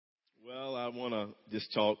want to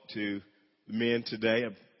just talk to the men today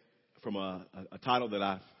from a title that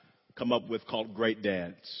I've come up with called Great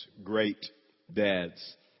Dads. Great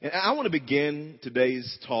Dads. And I want to begin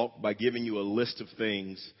today's talk by giving you a list of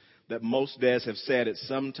things that most dads have said at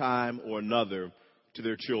some time or another to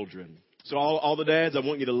their children. So all the dads, I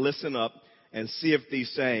want you to listen up and see if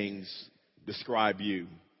these sayings describe you.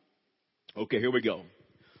 Okay, here we go.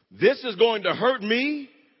 This is going to hurt me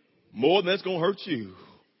more than it's going to hurt you.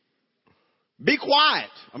 Be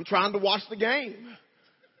quiet. I'm trying to watch the game.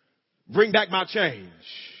 Bring back my change.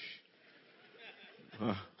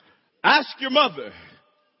 Ask your mother,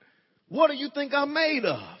 what do you think I'm made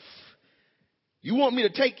of? You want me to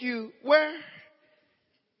take you where?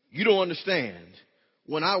 You don't understand.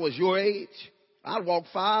 When I was your age, I'd walk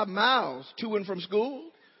 5 miles to and from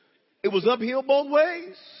school. It was uphill both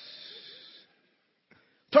ways.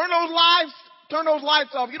 Turn those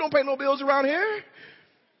lights off. You don't pay no bills around here.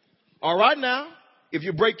 All right now, if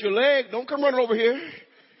you break your leg, don't come running over here.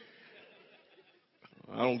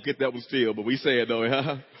 I don't get that one still, but we say it though.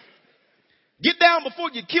 Huh? Get down before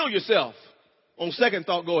you kill yourself. On second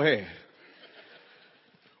thought, go ahead.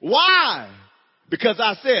 Why? Because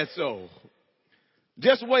I said so.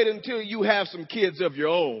 Just wait until you have some kids of your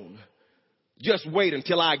own. Just wait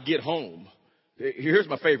until I get home. Here's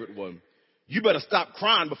my favorite one. You better stop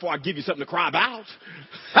crying before I give you something to cry about.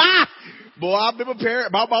 Ha! Boy, I've been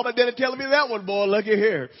prepared. My mama and daddy telling me that one, boy. Look at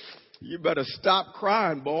here. You better stop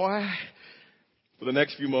crying, boy. For the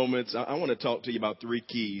next few moments, I want to talk to you about 3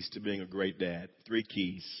 keys to being a great dad. 3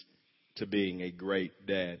 keys to being a great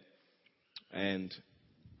dad. And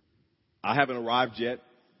I haven't arrived yet.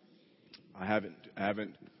 I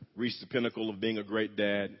haven't reached the pinnacle of being a great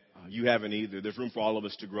dad. You haven't either. There's room for all of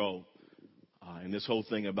us to grow. And this whole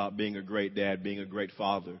thing about being a great dad, being a great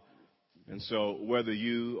father. And so whether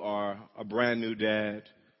you are a brand new dad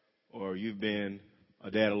or you've been a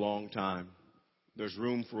dad a long time, there's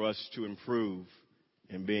room for us to improve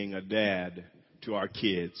in being a dad to our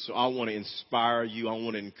kids. So I want to inspire you. I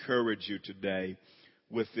want to encourage you today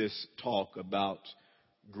with this talk about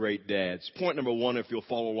great dads. Point number 1, if you'll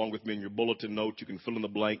follow along with me in your bulletin note, you can fill in the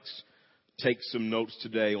blanks. Take some notes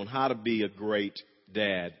today on how to be a great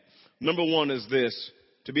dad. Number 1 is this.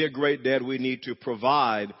 To be a great dad, we need to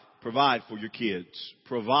provide for your kids.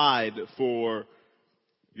 Provide for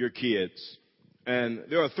your kids. And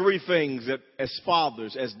there are 3 things that as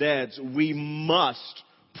fathers, as dads, we must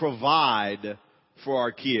provide for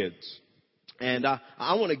our kids. And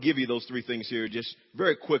I want to give you those 3 things here just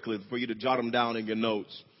very quickly for you to jot them down in your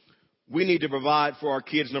notes. We need to provide for our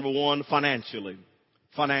kids, number 1, financially.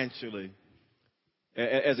 Financially.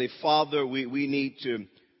 As a father, we need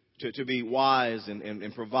to be wise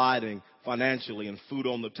in providing financially and food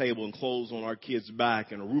on the table and clothes on our kids'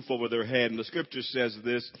 back and a roof over their head. And the scripture says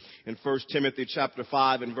this in 1 Timothy chapter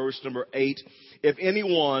 5 and verse number 8. If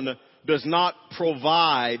anyone does not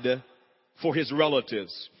provide for his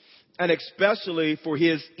relatives, and especially for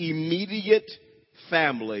his immediate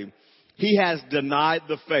family, he has denied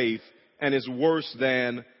the faith and is worse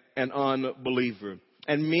than an unbeliever.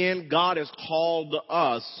 And men, God has called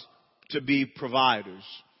us to be providers.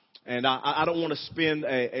 And I don't want to spend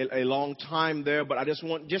a long time there, but I just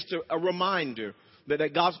want a reminder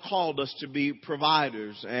that God's called us to be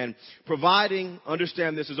providers. And providing,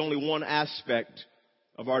 understand this, is only one aspect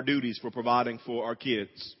of our duties for providing for our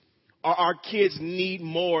kids. Our kids need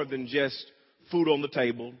more than just food on the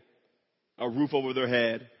table, a roof over their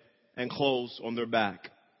head, and clothes on their back.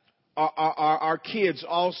 Our kids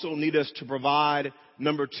also need us to provide,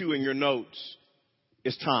 number 2 in your notes,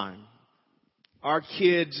 is time. Our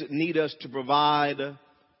kids need us to provide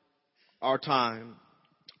our time.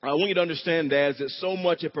 I want you to understand, dads, that so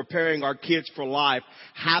much of preparing our kids for life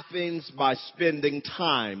happens by spending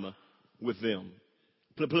time with them.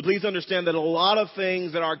 Please understand that a lot of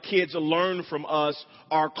things that our kids learn from us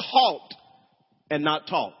are caught and not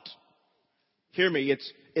taught. Hear me.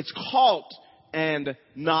 It's caught and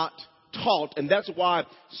not taught. And that's why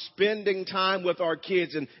spending time with our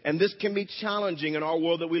kids, and this can be challenging in our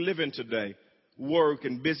world that we live in today. Work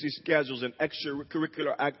and busy schedules and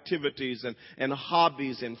extracurricular activities and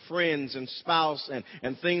hobbies and friends and spouse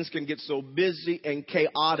and things can get so busy and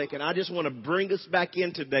chaotic. And I just want to bring us back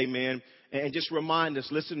in today, man, and just remind us,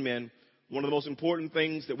 listen, men, one of the most important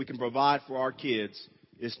things that we can provide for our kids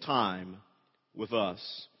is time with us.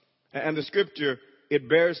 And the scripture, it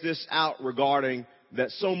bears this out regarding that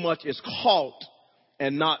so much is caught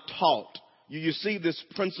and not taught. You see this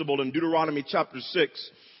principle in Deuteronomy chapter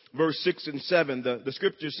 6. Verse 6 and 7, the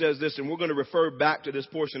scripture says this, and we're going to refer back to this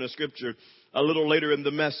portion of scripture a little later in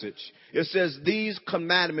the message. It says, these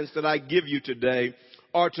commandments that I give you today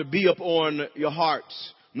are to be upon your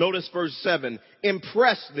hearts. Notice verse 7.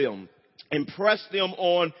 Impress them. Impress them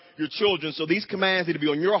on your children. So these commands need to be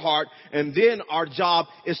on your heart. And then our job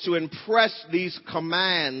is to impress these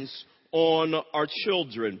commands on our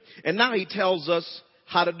children. And now he tells us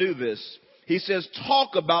how to do this. He says,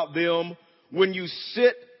 talk about them when you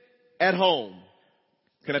sit at home.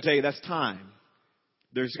 Can I tell you, that's time.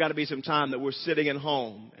 There's got to be some time that we're sitting at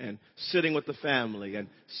home and sitting with the family and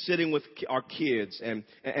sitting with our kids and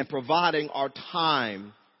providing our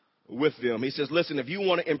time with them. He says, listen, if you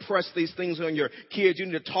want to impress these things on your kids, you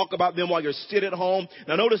need to talk about them while you're sitting at home.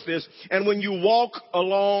 Now notice this. And when you walk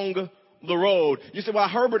along the road, you say, well,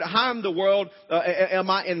 Herbert, how in the world am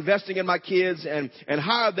I investing in my kids, and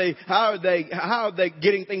how are they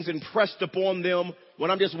getting things impressed upon them when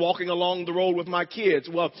I'm just walking along the road with my kids?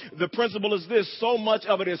 Well, the principle is this: so much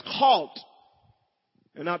of it is caught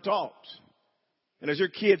and not taught. And as your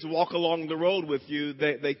kids walk along the road with you,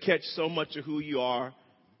 they catch so much of who you are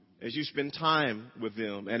as you spend time with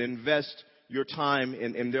them and invest your time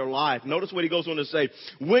in their life. Notice what he goes on to say.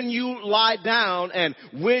 When you lie down and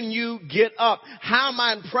when you get up, how am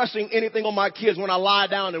I impressing anything on my kids when I lie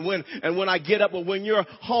down and when I get up? But when you're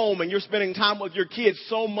home and you're spending time with your kids,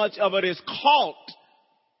 so much of it is caught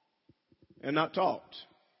and not taught.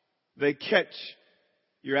 They catch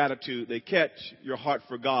your attitude. They catch your heart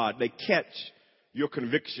for God. They catch your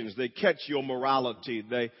convictions. They catch your morality.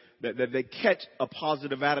 They catch a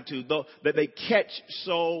positive attitude, though, that they catch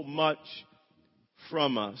so much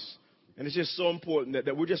from us. And it's just so important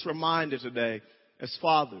that we're just reminded today as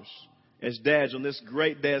fathers, as dads, on this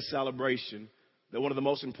great dad celebration, that one of the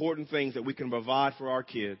most important things that we can provide for our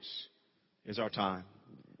kids is our time.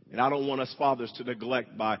 And I don't want us fathers to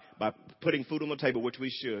neglect by putting food on the table, which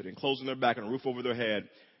we should, and closing their back and a roof over their head,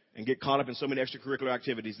 and get caught up in so many extracurricular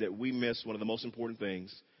activities that we miss one of the most important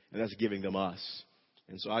things, and that's giving them us.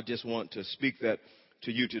 And so I just want to speak that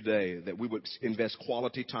to you today, that we would invest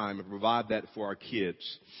quality time and provide that for our kids.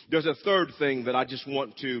 There's a third thing that I just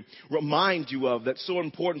want to remind you of that's so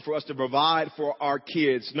important for us to provide for our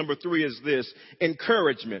kids. Number 3 is this: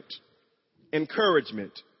 encouragement.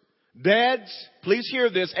 Encouragement. Dads, please hear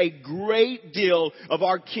this. A great deal of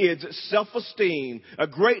our kids' self-esteem, a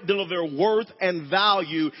great deal of their worth and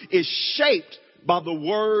value is shaped by the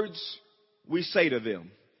words we say to them.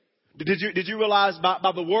 Did you realize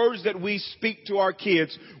by the words that we speak to our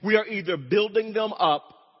kids, we are either building them up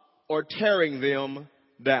or tearing them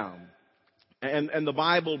down? And the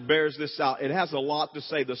Bible bears this out. It has a lot to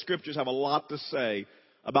say. The scriptures have a lot to say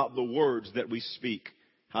about the words that we speak,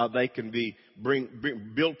 how they can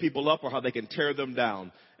build people up or how they can tear them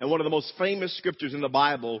down. And one of the most famous scriptures in the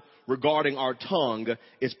Bible regarding our tongue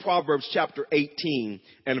is Proverbs chapter 18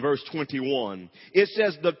 and verse 21. It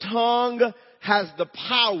says, the tongue has the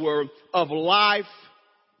power of life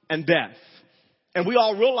and death. And we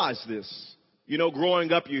all realize this. You know,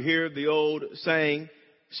 growing up, you hear the old saying,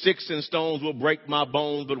 sticks and stones will break my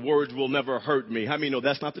bones, but words will never hurt me. How many know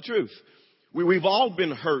that's not the truth? We've all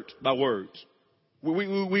been hurt by words.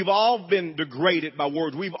 We've all been degraded by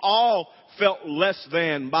words. We've all felt less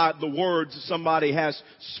than by the words somebody has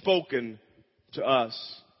spoken to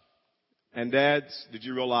us. And dads, did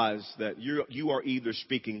you realize that you are either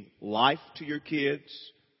speaking life to your kids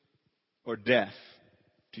or death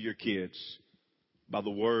to your kids by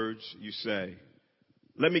the words you say?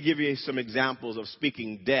 Let me give you some examples of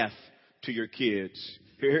speaking death to your kids.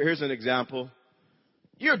 Here's an example.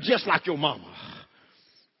 You're just like your mama.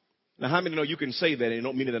 Now, how many know you can say that and you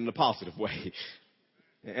don't mean it in a positive way?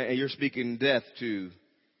 And you're speaking death to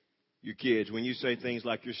your kids when you say things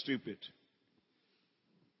like, you're stupid,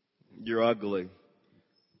 you're ugly,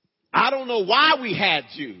 I don't know why we had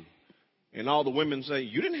you. And all the women say,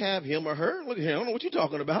 you didn't have him or her. Look at him. I don't know what you're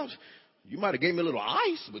talking about. You might have gave me a little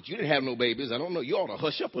ice, but you didn't have no babies. I don't know. You ought to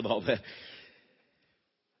hush up with all that.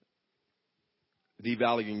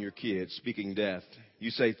 Devaluing your kids, speaking death. You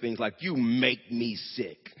say things like, you make me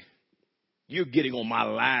sick. You're getting on my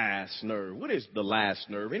last nerve. What is the last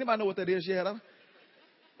nerve? Anybody know what that is yet?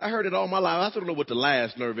 I heard it all my life. I don't know what the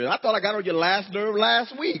last nerve is. I thought I got on your last nerve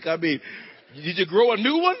last week. I mean, did you grow a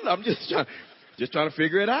new one? I'm just trying to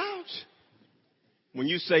figure it out. When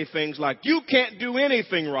you say things like, you can't do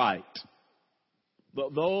anything right.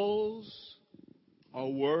 But those are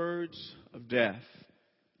words of death.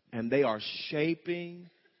 And they are shaping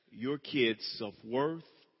your kids' self-worth,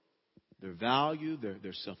 their value,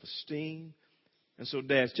 their self-esteem. And so,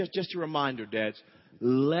 dads, just a reminder, dads,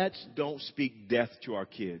 let's don't speak death to our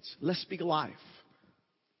kids. Let's speak life.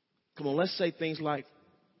 Come on, let's say things like,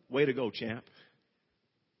 way to go, champ.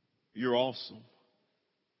 You're awesome.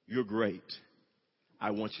 You're great.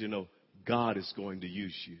 I want you to know, God is going to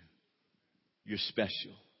use you. You're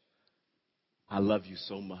special. I love you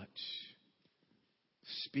so much.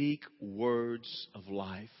 Speak words of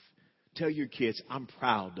life. Tell your kids, I'm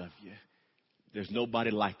proud of you. There's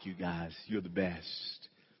nobody like you guys. You're the best.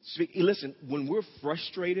 Listen, when we're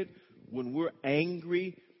frustrated, when we're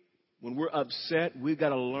angry, when we're upset, we've got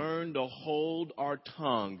to learn to hold our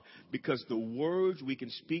tongue, because the words we can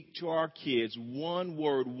speak to our kids, one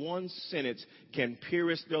word, one sentence, can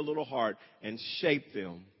pierce their little heart and shape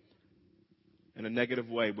them in a negative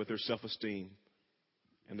way with their self-esteem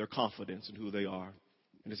and their confidence in who they are.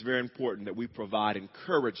 And it's very important that we provide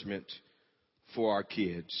encouragement for our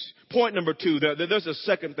kids. Point number 2, there's a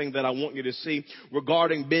second thing that I want you to see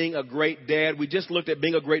regarding being a great dad. We just looked at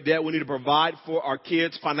being a great dad. We need to provide for our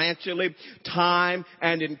kids financially, time,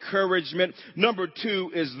 and encouragement. Number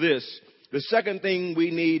 2 is this. The second thing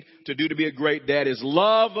we need to do to be a great dad is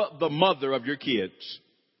love the mother of your kids.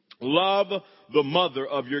 Love the mother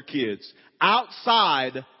of your kids.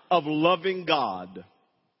 Outside of loving God,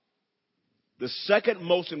 the second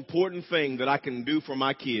most important thing that I can do for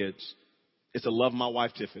my kids is to love my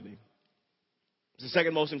wife, Tiffany. It's the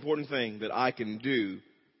second most important thing that I can do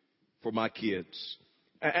for my kids.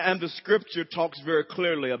 And the scripture talks very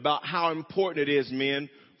clearly about how important it is, men,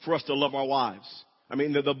 for us to love our wives. I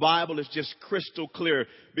mean, the Bible is just crystal clear,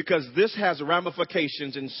 because this has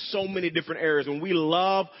ramifications in so many different areas. When we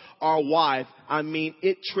love our wife, I mean,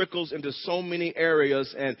 it trickles into so many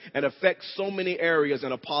areas and affects so many areas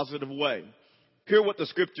in a positive way. Hear what the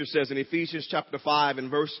scripture says in Ephesians chapter 5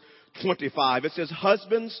 and verse 25. It says,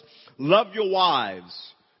 husbands, love your wives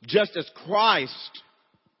just as Christ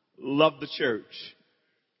loved the church.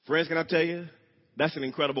 Friends, can I tell you, that's an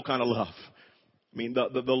incredible kind of love. I mean, the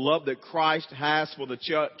love that Christ has for the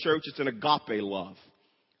church, it's an agape love.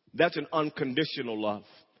 That's an unconditional love.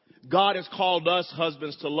 God has called us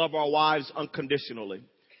husbands to love our wives unconditionally.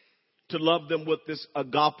 To love them with this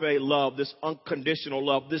agape love, this unconditional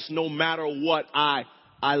love, this no matter what, I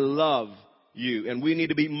love you. And we need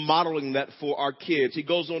to be modeling that for our kids. He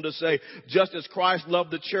goes on to say, just as Christ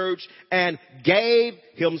loved the church and gave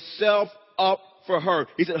himself up for her.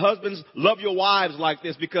 He said, husbands, love your wives like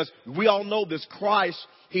this, because we all know this. Christ,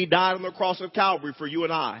 he died on the cross of Calvary for you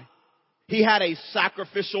and I. He had a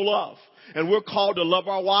sacrificial love. And we're called to love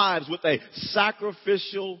our wives with a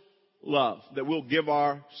sacrificial love, that we'll give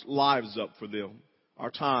our lives up for them. Our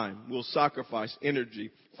time. We'll sacrifice energy,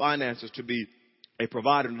 finances to be a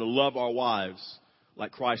provider, and to love our wives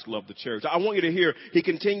like Christ loved the church. I want you to hear, he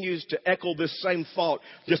continues to echo this same thought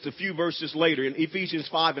just a few verses later in Ephesians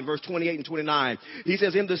 5 and verse 28 and 29. He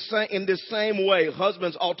says, in this same way,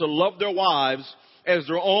 husbands ought to love their wives as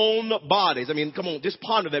their own bodies. I mean, come on, just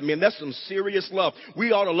ponder that, man. That's some serious love.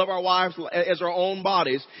 We ought to love our wives as our own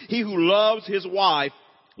bodies. He who loves his wife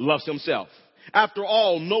loves himself. After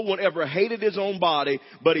all, no one ever hated his own body,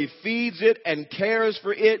 but he feeds it and cares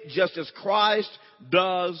for it just as Christ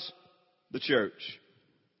does the church.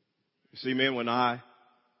 You see, man,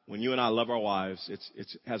 when you and I love our wives, it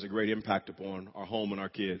has a great impact upon our home and our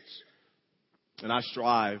kids. And I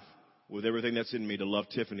strive with everything that's in me to love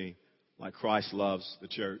Tiffany like Christ loves the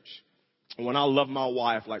church. And when I love my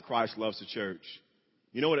wife like Christ loves the church,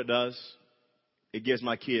 you know what it does? It gives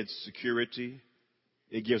my kids security.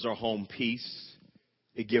 It gives our home peace.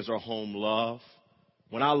 It gives our home love.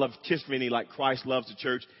 When I love Tiffany like Christ loves the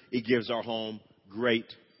church, it gives our home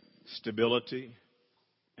great stability.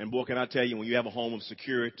 And boy, can I tell you, when you have a home of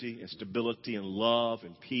security and stability and love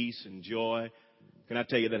and peace and joy, can I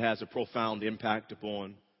tell you that has a profound impact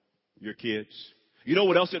upon your kids? You know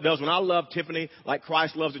what else it does? When I love Tiffany like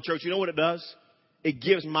Christ loves the church, you know what it does? It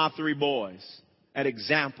gives my 3 boys an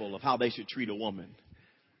example of how they should treat a woman.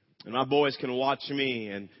 And my boys can watch me,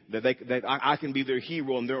 and that I can be their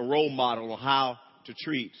hero and their role model on how to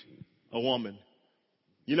treat a woman.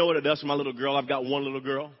 You know what it does for my little girl? I've got one little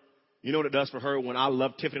girl. You know what it does for her when I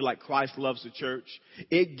love Tiffany like Christ loves the church?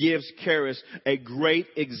 It gives Karis a great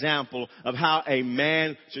example of how a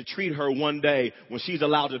man should treat her one day when she's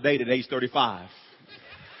allowed to date at age 35.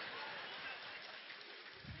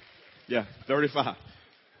 Yeah, 35.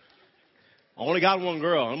 I only got one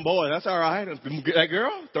girl. I'm boy, that's all right. That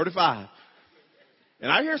girl, 35.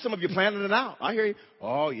 And I hear some of you planning it out. I hear you,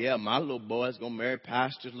 oh, yeah, my little boy's going to marry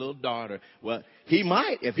pastor's little daughter. Well, he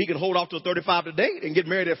might. If he can hold off till 35 to date and get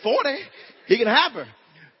married at 40, he can have her.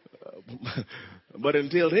 But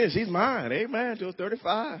until then, she's mine. Amen. Till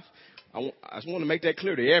 35. I just want to make that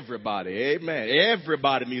clear to everybody. Amen.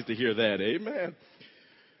 Everybody needs to hear that. Amen.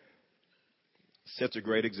 Sets a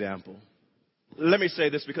great example. Let me say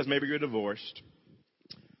this, because maybe you're divorced.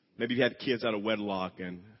 Maybe you had kids out of wedlock,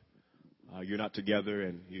 and you're not together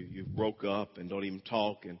and you broke up and don't even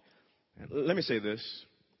talk. And let me say this.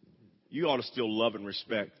 You ought to still love and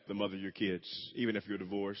respect the mother of your kids, even if you're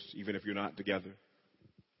divorced, even if you're not together.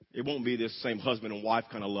 It won't be this same husband and wife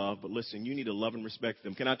kind of love, but listen, you need to love and respect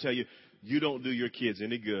them. Can I tell you, you don't do your kids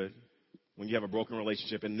any good when you have a broken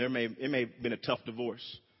relationship, and it may have been a tough divorce,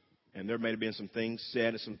 and there may have been some things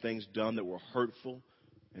said and some things done that were hurtful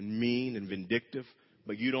and mean and vindictive,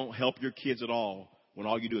 but you don't help your kids at all when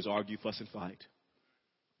all you do is argue, fuss, and fight.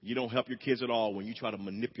 You don't help your kids at all when you try to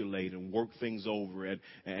manipulate and work things over,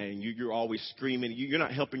 and you're always screaming. You're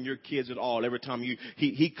not helping your kids at all. Every time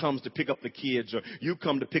he comes to pick up the kids, or you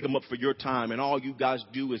come to pick them up for your time, and all you guys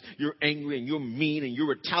do is you're angry and you're mean and you're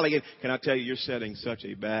retaliating. Can I tell you, you're setting such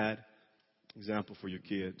a bad example for your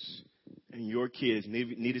kids. And your kids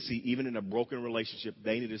need to see, even in a broken relationship,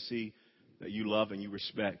 they need to see that you love and you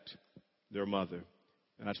respect their mother.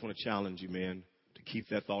 And I just want to challenge you, man, to keep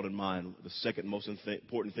that thought in mind. The second most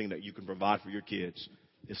important thing that you can provide for your kids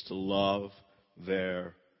is to love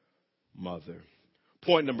their mother.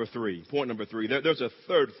 Point number three. There's a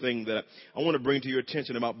third thing that I want to bring to your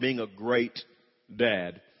attention about being a great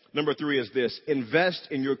dad. Number 3 is this: invest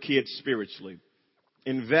in your kids spiritually.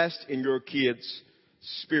 Invest in your kids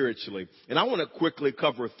spiritually. And I want to quickly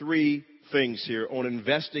cover 3 things here on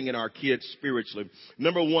investing in our kids spiritually.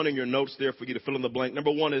 Number 1 in your notes there for you to fill in the blank.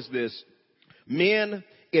 Number 1 is this: men,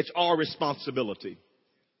 it's our responsibility.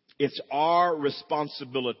 It's our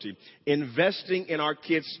responsibility. Investing in our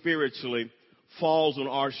kids spiritually falls on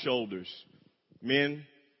our shoulders. Men,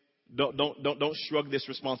 don't shrug this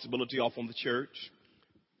responsibility off on the church.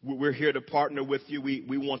 We're here to partner with you.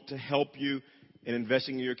 We want to help you in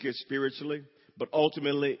investing in your kids spiritually. But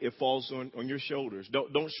ultimately, it falls on your shoulders.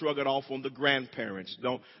 Don't shrug it off on the grandparents.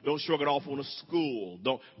 Don't shrug it off on a school.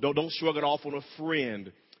 Don't shrug it off on a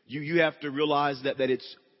friend. You have to realize that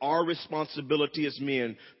it's our responsibility as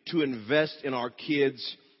men to invest in our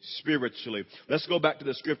kids spiritually. Let's go back to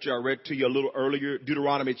the scripture I read to you a little earlier,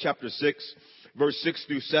 Deuteronomy chapter 6, verse 6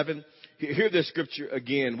 through 7. Hear this scripture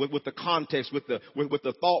again with the context, with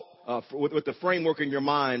the thought, with the framework in your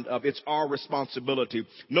mind of it's our responsibility.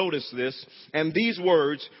 Notice this: and these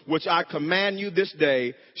words which I command you this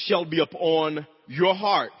day shall be upon your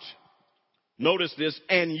heart. Notice this: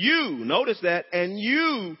 and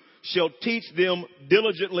you shall teach them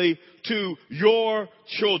diligently to your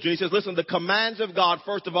children. He says, listen, the commands of God,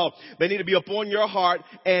 first of all, they need to be upon your heart.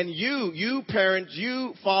 And you parents,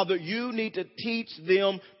 you father, you need to teach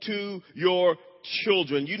them to your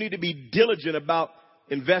children. You need to be diligent about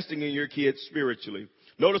investing in your kids spiritually.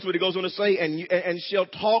 Notice what he goes on to say, and shall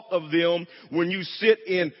talk of them when you sit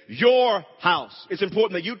in your house. It's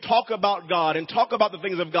important that you talk about God and talk about the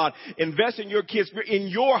things of God. Invest in your kids in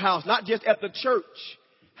your house, not just at the church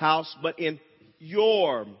house, but in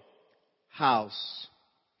your house.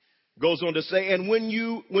 Goes on to say, and when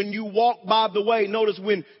you walk by the way, notice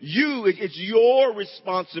it's your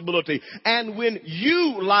responsibility. And when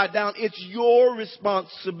you lie down, it's your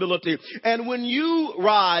responsibility. And when you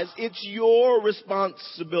rise, it's your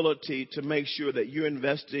responsibility to make sure that you're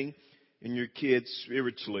investing in your kids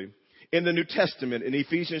spiritually. In the New Testament, in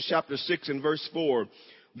Ephesians chapter 6 and verse 4,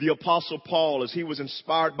 the Apostle Paul, as he was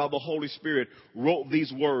inspired by the Holy Spirit, wrote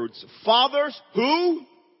these words: fathers, who?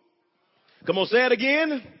 Come on, say it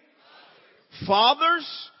again. Fathers,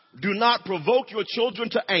 do not provoke your children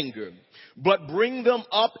to anger, but bring them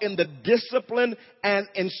up in the discipline and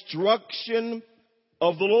instruction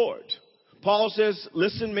of the Lord. Paul says,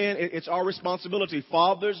 listen, man, it's our responsibility.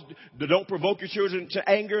 Fathers, don't provoke your children to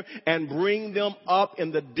anger, and bring them up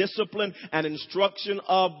in the discipline and instruction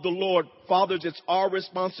of the Lord. Fathers, it's our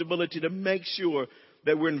responsibility to make sure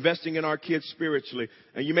that we're investing in our kids spiritually.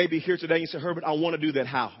 And you may be here today and you say, Herbert, I want to do that.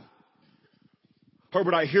 How?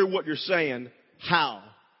 Herbert, I hear what you're saying. How?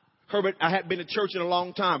 Herbert, I haven't been to church in a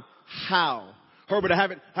long time. How? Herbert, I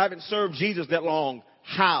haven't served Jesus that long.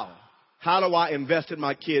 How? How do I invest in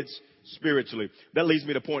my kids spiritually? That leads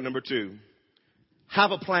me to point number 2.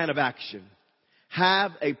 Have a plan of action.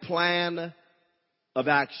 Have a plan of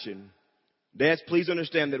action. Dads, please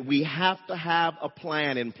understand that we have to have a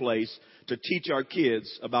plan in place to teach our kids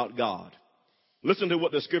about God. Listen to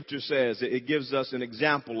what the scripture says. It gives us an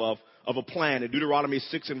example of a plan. In Deuteronomy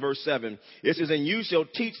 6 and verse 7, it says, and you shall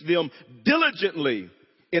teach them diligently.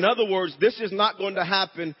 In other words, this is not going to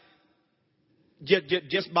happen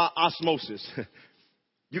just by osmosis.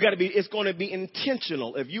 It's going to be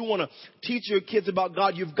intentional. If you want to teach your kids about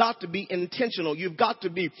God, you've got to be intentional. You've got to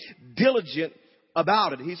be diligent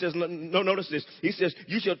about it. He says, no, notice this. He says,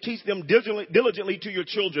 you shall teach them diligently to your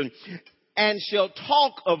children, and shall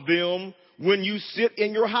talk of them when you sit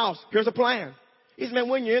in your house. Here's a plan. He said, man,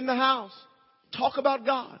 when you're in the house, talk about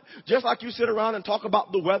God. Just like you sit around and talk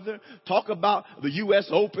about the weather, talk about the U.S.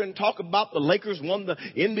 Open, talk about the Lakers won the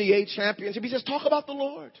NBA championship. He says, talk about the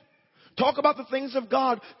Lord. Talk about the things of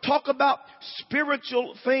God. Talk about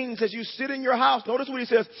spiritual things as you sit in your house. Notice what he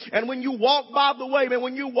says. And when you walk by the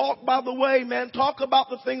way, man, talk about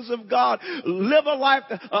the things of God. Live a life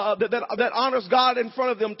that honors God in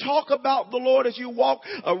front of them. Talk about the Lord as you walk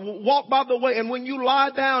by the way. And when you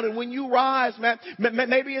lie down and when you rise, man,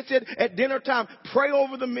 maybe it's at dinner time. Pray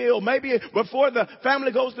over the meal. Maybe before the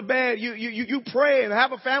family goes to bed, you pray and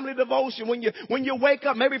have a family devotion. When you wake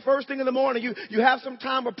up, maybe first thing in the morning, you have some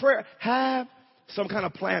time of prayer. Have some kind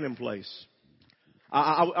of plan in place.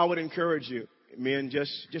 I would encourage you, men,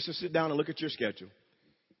 just to sit down and look at your schedule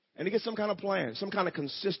and to get some kind of plan, some kind of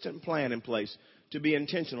consistent plan in place to be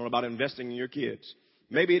intentional about investing in your kids.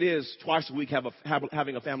 Maybe it is twice a week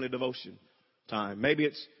having a family devotion time. Maybe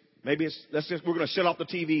it's we're going to shut off the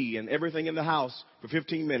TV and everything in the house for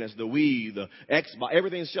 15 minutes. The Wii, the Xbox,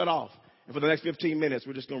 everything's shut off. And for the next 15 minutes,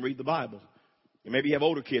 we're just going to read the Bible. And maybe you have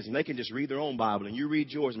older kids and they can just read their own Bible and you read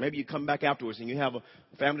yours. Maybe you come back afterwards and you have a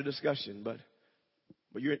family discussion. But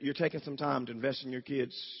you're taking some time to invest in your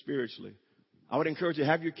kids spiritually. I would encourage you to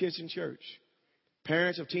have your kids in church.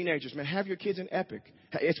 Parents of teenagers, man, have your kids in Epic.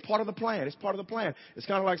 It's part of the plan. It's part of the plan. It's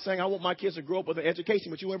kind of like saying, I want my kids to grow up with an education,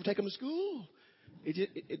 but you won't ever take them to school.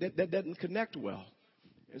 That doesn't connect well.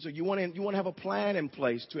 And so you want to have a plan in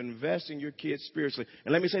place to invest in your kids spiritually.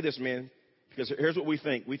 And let me say this, man. Because here's what we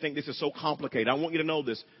think. We think this is so complicated. I want you to know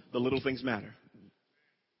this. The little things matter.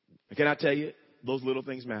 And can I tell you, those little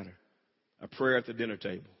things matter. A prayer at the dinner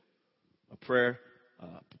table. A prayer,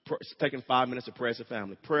 taking 5 minutes of prayer as a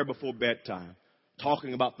family. Prayer before bedtime.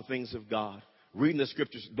 Talking about the things of God. Reading the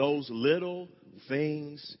scriptures. Those little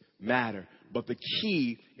things matter. But the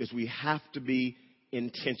key is we have to be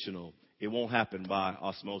intentional. It won't happen by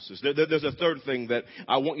osmosis. There's a third thing that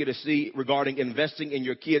I want you to see regarding investing in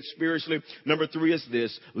your kids spiritually. Number 3 is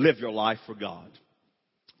this. Live your life for God.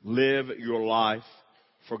 Live your life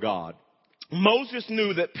for God. Moses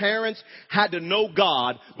knew that parents had to know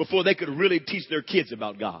God before they could really teach their kids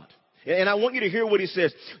about God. And I want you to hear what he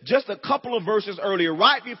says. Just a couple of verses earlier,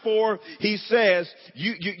 right before he says,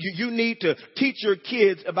 you need to teach your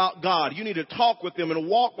kids about God. You need to talk with them and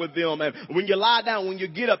walk with them. And when you lie down, when you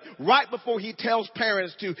get up, right before he tells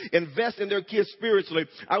parents to invest in their kids spiritually,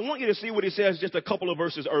 I want you to see what he says just a couple of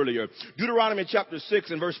verses earlier. Deuteronomy chapter 6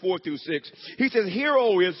 and verse 4 through 6. He says, Hear,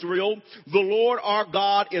 O Israel, the Lord our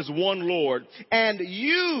God is one Lord. And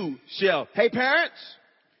you shall, hey parents,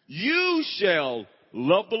 you shall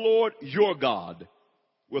love the Lord your God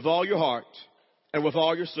with all your heart and with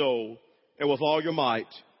all your soul and with all your might.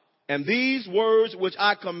 And these words which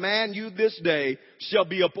I command you this day shall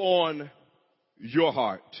be upon your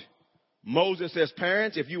heart. Moses says,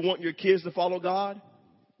 parents, if you want your kids to follow God,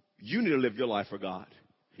 you need to live your life for God.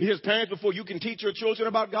 He says, parents, before you can teach your children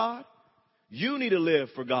about God, you need to live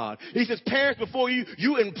for God. He says, parents, before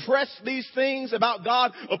you impress these things about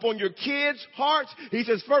God upon your kids' hearts, he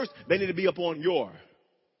says, first, they need to be upon your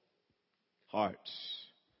hearts.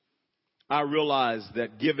 I realize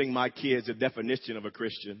that giving my kids a definition of a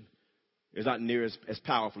Christian is not near as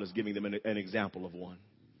powerful as giving them an example of one.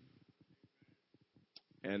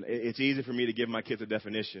 And it's easy for me to give my kids a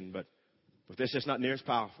definition, but that's just not near as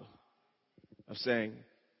powerful of saying,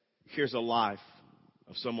 here's a life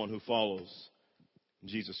of someone who follows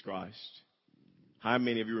Jesus Christ. How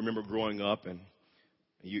many of you remember growing up and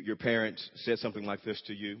your parents said something like this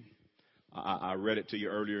to you? I read it to you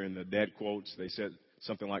earlier in the dad quotes. They said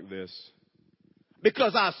something like this.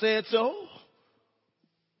 Because I said so.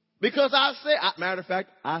 Because I said, matter of fact,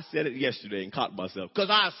 I said it yesterday and caught myself. Because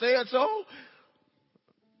I said so.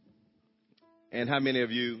 And how many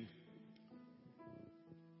of you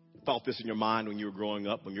thought this in your mind when you were growing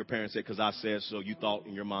up? When your parents said, because I said so, you thought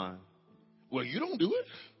in your mind, well, you don't do it.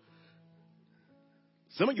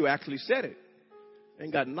 Some of you actually said it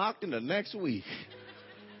and got knocked in the next week.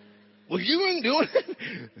 Well, you ain't doing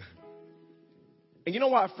it. And you know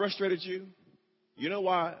why it frustrated you? You know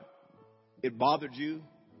why it bothered you?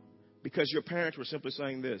 Because your parents were simply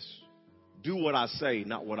saying this: do what I say,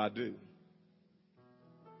 not what I do.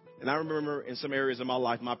 And I remember in some areas of my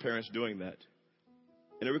life, my parents doing that.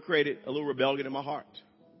 And it created a little rebellion in my heart.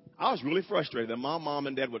 I was really frustrated that my mom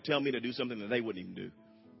and dad would tell me to do something that they wouldn't even do.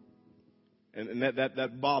 And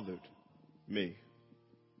that bothered me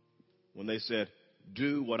when they said,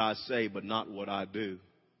 do what I say, but not what I do.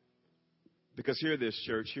 Because hear this,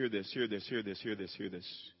 church, hear this, hear this, hear this, hear this, hear this.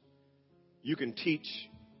 You can teach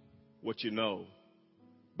what you know,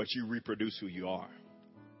 but you reproduce who you are.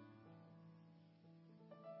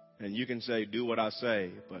 And you can say, do what I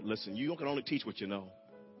say. But listen, you can only teach what you know.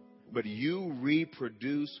 But you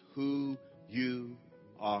reproduce who you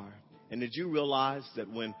are. And did you realize that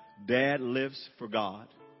when dad lives for God,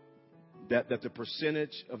 that the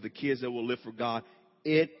percentage of the kids that will live for God,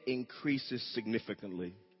 it increases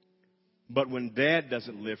significantly. But when dad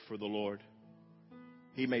doesn't live for the Lord,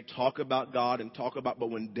 he may talk about God and talk about,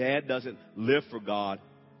 but when dad doesn't live for God,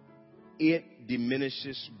 it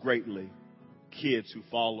diminishes greatly kids who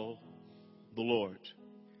follow the Lord.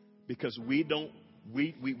 Because we don't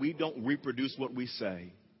reproduce what we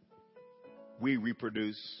say. We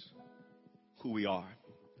reproduce who we are.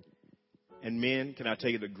 And men, can I tell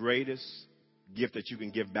you, the greatest gift that you can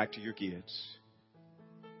give back to your kids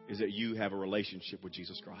is that you have a relationship with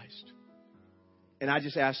Jesus Christ. And I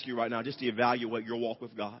just ask you right now, just to evaluate your walk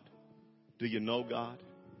with God. Do you know God?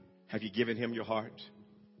 Have you given him your heart?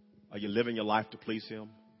 Are you living your life to please him?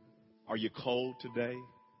 Are you cold today?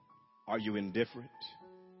 Are you indifferent?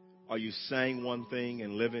 Are you saying one thing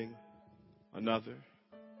and living another?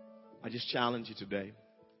 I just challenge you today.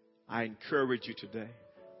 I encourage you today.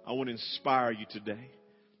 I want to inspire you today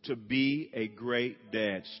to be a great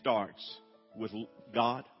dad. Starts with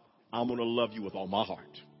God. I'm going to love you with all my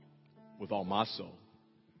heart, with all my soul,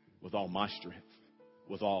 with all my strength,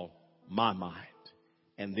 with all my mind.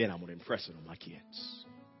 And then I'm going to impress it on my kids.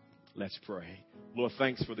 Let's pray. Lord,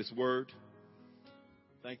 thanks for this word.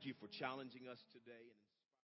 Thank you for challenging us today.